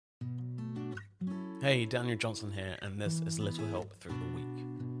Hey, Daniel Johnson here, and this is Little Help Through the Week.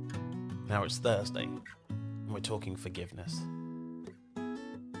 Now it's Thursday, and we're talking forgiveness.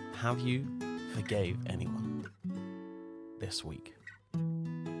 Have you forgave anyone this week?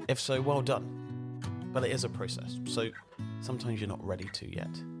 If so, well done. But it is a process, so sometimes you're not ready to yet.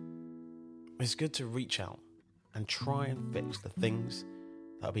 It's good to reach out and try and fix the things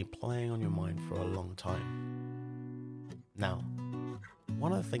that have been playing on your mind for a long time. Now,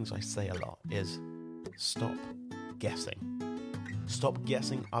 one of the things I say a lot is stop guessing. Stop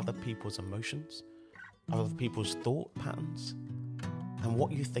guessing other people's emotions, other people's thought patterns, and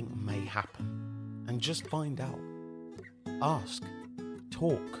what you think may happen. And just find out. Ask.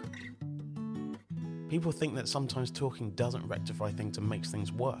 Talk. People think that sometimes talking doesn't rectify things and makes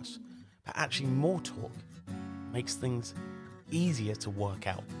things worse. But actually more talk makes things easier to work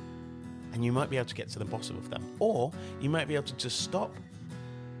out. And you might be able to get to the bottom of them. Or you might be able to just stop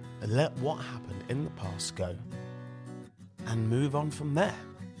and let what happened in the past go and move on from there.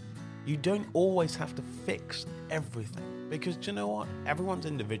 You don't always have to fix everything, because do you know what? Everyone's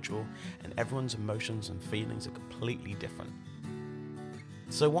individual and everyone's emotions and feelings are completely different.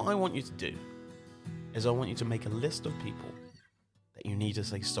 So what I want you to do is I want you to make a list of people that you need to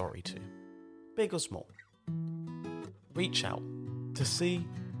say sorry to, big or small. Reach out to see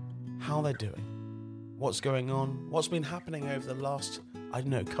how they're doing, what's going on, what's been happening over the last,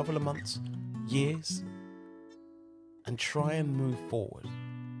 couple of months, years, and try and move forward.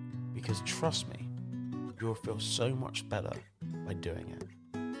 Because trust me, you'll feel so much better by doing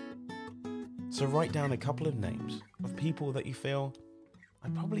it. So write down a couple of names of people that you feel, I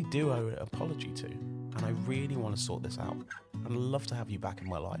probably do owe an apology to, and I really want to sort this out, and I'd love to have you back in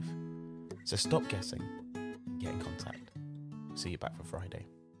my life. So stop guessing and get in contact. See you back for Friday.